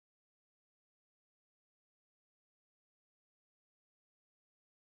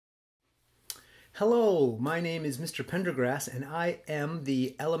Hello, my name is Mr. Pendergrass and I am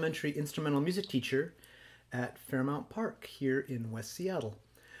the elementary instrumental music teacher at Fairmount Park here in West Seattle.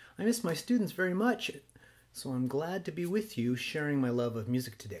 I miss my students very much, so I'm glad to be with you sharing my love of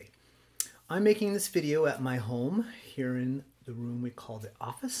music today. I'm making this video at my home here in the room we call the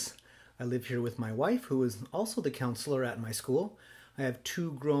office. I live here with my wife, who is also the counselor at my school. I have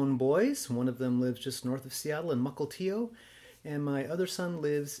two grown boys. One of them lives just north of Seattle in Mukilteo, and my other son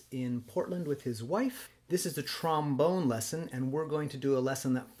lives in Portland with his wife. This is the trombone lesson, and we're going to do a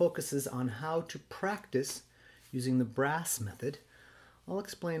lesson that focuses on how to practice using the brass method. I'll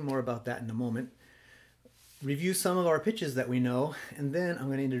explain more about that in a moment. Review some of our pitches that we know, and then I'm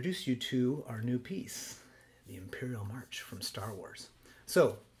going to introduce you to our new piece, the Imperial March from Star Wars.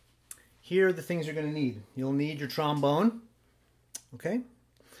 So, here are the things you're going to need. You'll need your trombone, okay?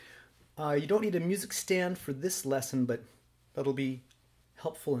 You don't need a music stand for this lesson, but that'll be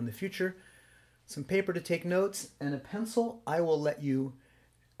helpful in the future. Some paper to take notes and a pencil. I will let you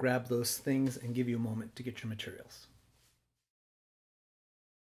grab those things and give you a moment to get your materials.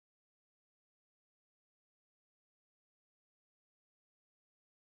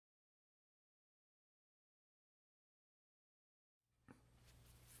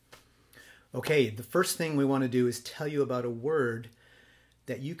 Okay, the first thing we want to do is tell you about a word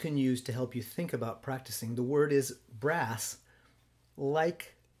that you can use to help you think about practicing. The word is brass,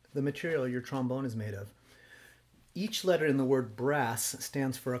 like the material your trombone is made of. Each letter in the word brass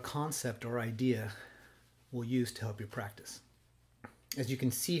stands for a concept or idea we'll use to help you practice. As you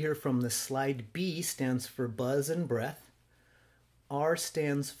can see here from the slide, B stands for buzz and breath. R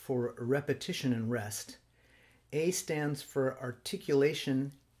stands for repetition and rest. A stands for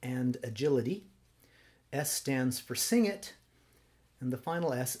articulation and agility. S stands for sing it. And the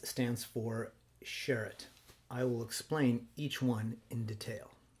final S stands for share it. I will explain each one in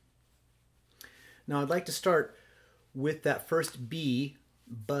detail. Now I'd like to start with that first B,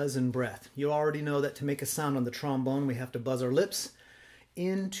 buzz and breath. You already know that to make a sound on the trombone, we have to buzz our lips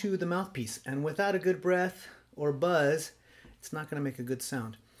into the mouthpiece. And without a good breath or buzz, it's not going to make a good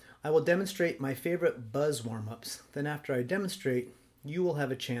sound. I will demonstrate my favorite buzz warm-ups. Then after I demonstrate, you will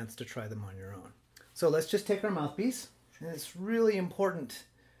have a chance to try them on your own. So let's just take our mouthpiece. And it's really important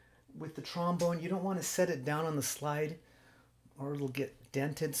with the trombone, you don't want to set it down on the slide or it'll get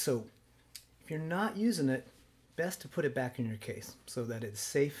dented. So if you're not using it, best to put it back in your case so that it's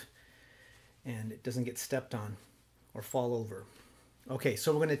safe and it doesn't get stepped on or fall over. Okay,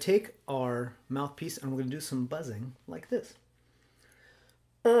 so we're going to take our mouthpiece and we're going to do some buzzing like this.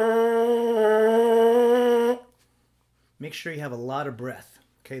 Make sure you have a lot of breath.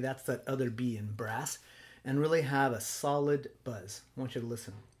 Okay, that's that other B in brass. And really have a solid buzz. I want you to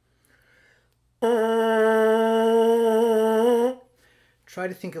listen. Try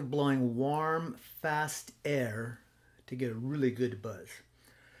to think of blowing warm, fast air to get a really good buzz.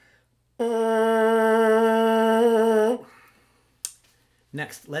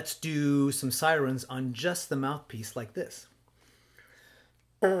 Next, let's do some sirens on just the mouthpiece like this.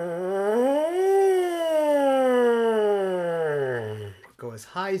 Go as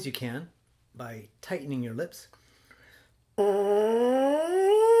high as you can by tightening your lips.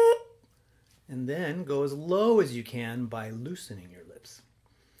 And then go as low as you can by loosening your lips.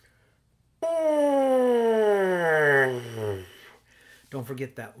 Don't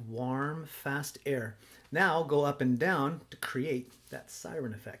forget that warm, fast air. Now go up and down to create that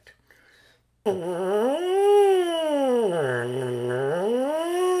siren effect.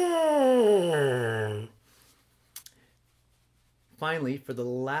 Finally, for the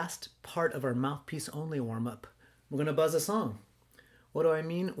last part of our mouthpiece only warm-up, we're going to buzz a song. What do I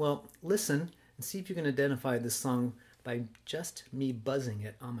mean? Well, listen and see if you can identify this song by just me buzzing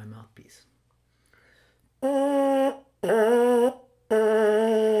it on my mouthpiece. I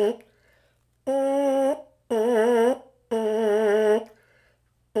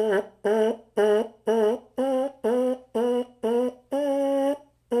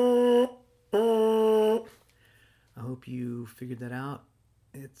hope you figured that out.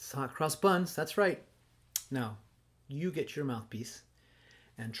 It's hot cross buns, that's right. Now, you get your mouthpiece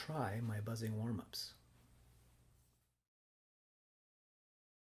and try my buzzing warm-ups.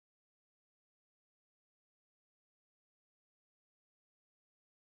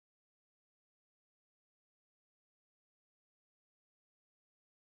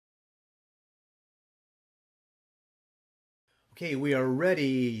 Okay, we are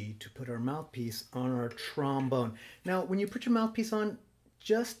ready to put our mouthpiece on our trombone. Now, when you put your mouthpiece on,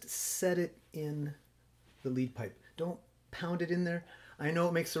 just set it in the lead pipe. Don't pound it in there. I know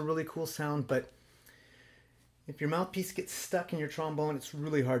it makes a really cool sound, but If your mouthpiece gets stuck in your trombone, it's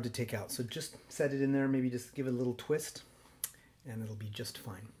really hard to take out. So just set it in there, maybe just give it a little twist, and it'll be just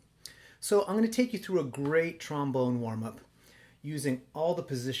fine. So I'm going to take you through a great trombone warm-up using all the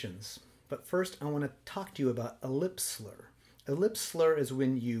positions. But first, I want to talk to you about a lip slur. A lip slur is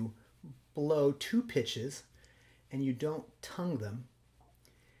when you blow two pitches and you don't tongue them,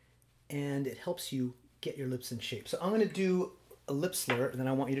 and it helps you get your lips in shape. So I'm going to do a lip slur, and then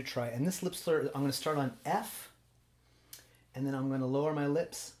I want you to try. And this lip slur, I'm going to start on F, and then I'm going to lower my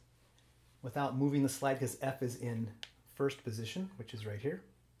lips without moving the slide because F is in first position, which is right here.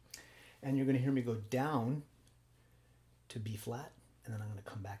 And you're going to hear me go down to B flat, and then I'm going to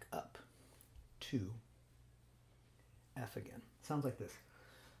come back up to F again. Sounds like this.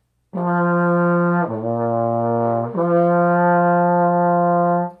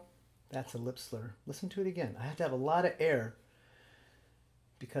 That's a lip slur. Listen to it again. I have to have a lot of air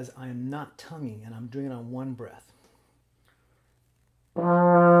because I am not tonguing and I'm doing it on one breath.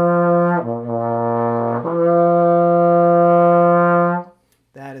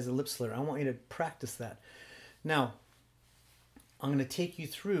 That is a lip slur. I want you to practice that. Now, I'm going to take you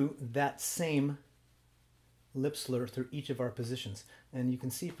through that same lip slur through each of our positions. And you can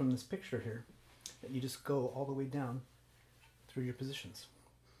see from this picture here that you just go all the way down through your positions.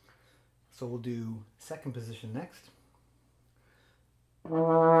 So we'll do second position next.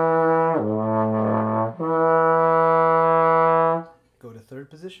 Go to third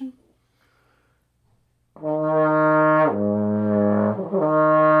position.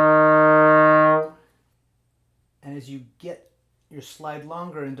 And as you get your slide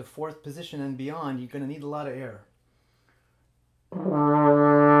longer into fourth position and beyond, you're going to need a lot of air.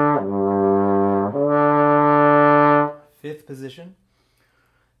 Fifth position.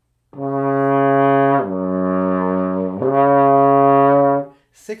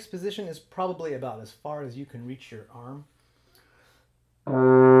 Sixth position is probably about as far as you can reach your arm.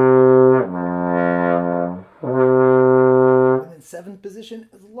 And then seventh position,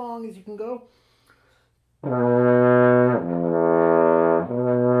 as long as you can go.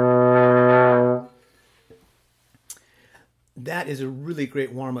 That is a really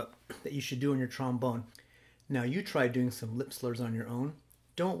great warm-up that you should do on your trombone. Now you try doing some lip slurs on your own.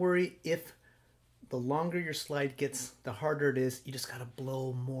 Don't worry if the longer your slide gets, the harder it is. You just got to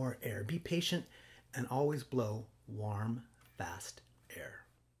blow more air. Be patient and always blow warm, fast air.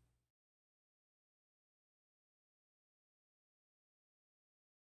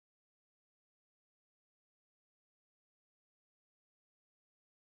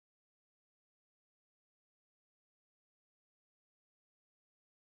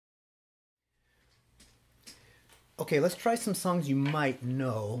 Okay, let's try some songs you might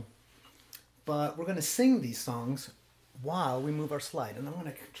know, but we're going to sing these songs while we move our slide. And I'm going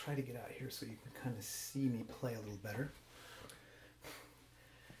to try to get out here so you can kind of see me play a little better.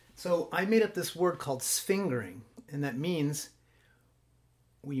 So I made up this word called sfingering, and that means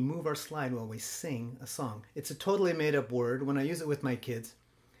we move our slide while we sing a song. It's a totally made up word. When I use it with my kids,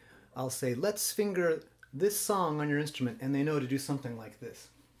 I'll say, let's finger this song on your instrument, and they know to do something like this.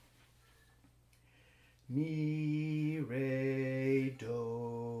 Mi, re,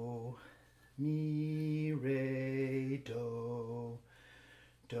 do, mi, re, do,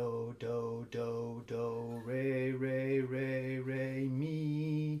 do, do, do, do, re, re, re, re,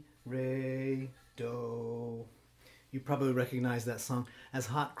 mi, re, do. You probably recognize that song as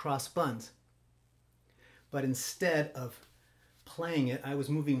Hot Cross Buns. But instead of playing it, I was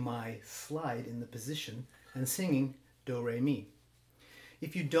moving my slide in the position and singing do, re, mi.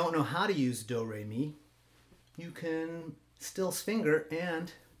 If you don't know how to use do, re, mi, you can still finger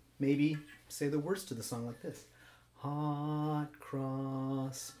and maybe say the words to the song like this. Hot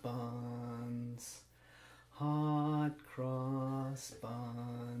cross buns, hot cross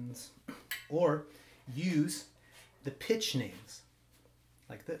buns. Or use the pitch names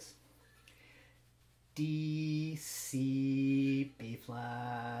like this. D, C, B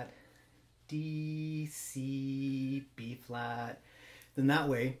flat, D, C, B flat. Then that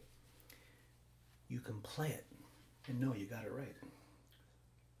way you can play it and know you got it right.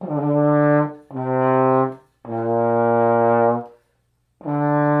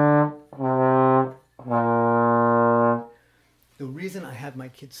 The reason I have my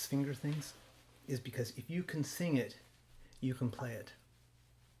kids finger things is because if you can sing it, you can play it.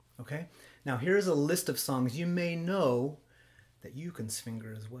 Okay? Now here's a list of songs you may know that you can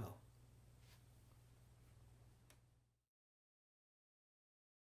finger as well.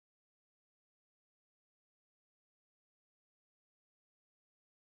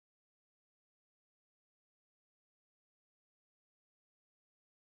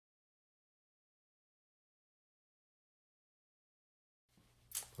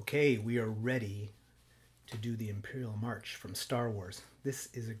 Okay, we are ready to do the Imperial March from Star Wars. This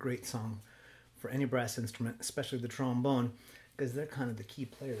is a great song for any brass instrument, especially the trombone, because they're kind of the key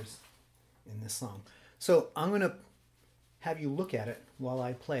players in this song. So I'm going to have you look at it while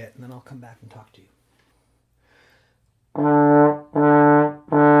I play it, and then I'll come back and talk to you.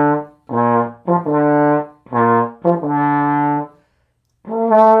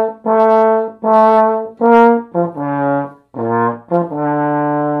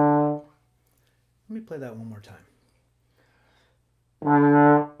 Let me play that one more time.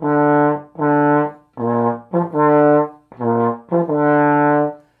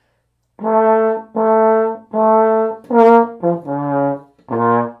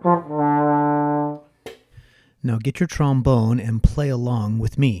 Now get your trombone and play along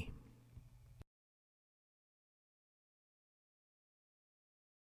with me.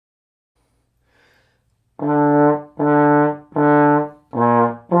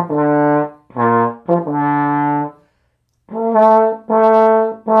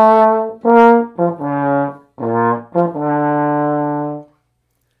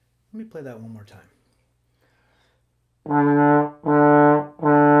 Let me play that one more time.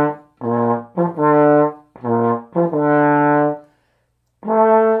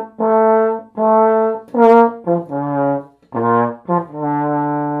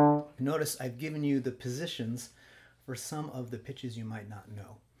 Notice I've given you the positions for some of the pitches you might not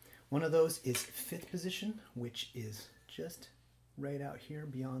know. One of those is fifth position, which is just right out here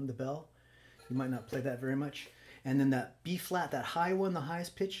beyond the bell. You might not play that very much. And then that B flat, that high one, the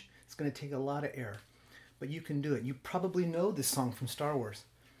highest pitch, it's going to take a lot of air. But you can do it. You probably know this song from Star Wars.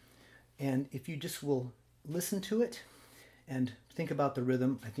 And if you just will listen to it and think about the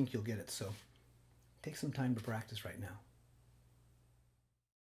rhythm, I think you'll get it. So take some time to practice right now.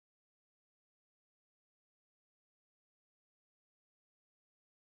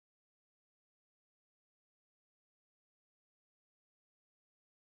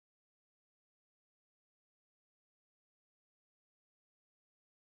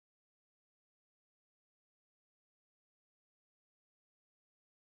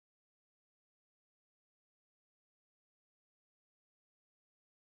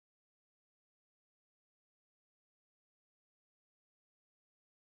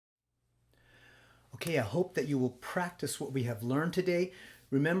 Okay, I hope that you will practice what we have learned today.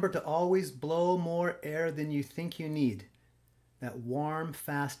 Remember to always blow more air than you think you need. That warm,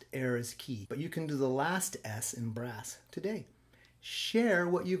 fast air is key. But you can do the last S in brass today. Share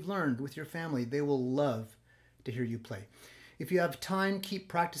what you've learned with your family. They will love to hear you play. If you have time, keep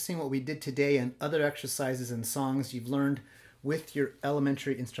practicing what we did today and other exercises and songs you've learned with your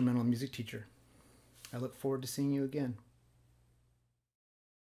elementary instrumental music teacher. I look forward to seeing you again.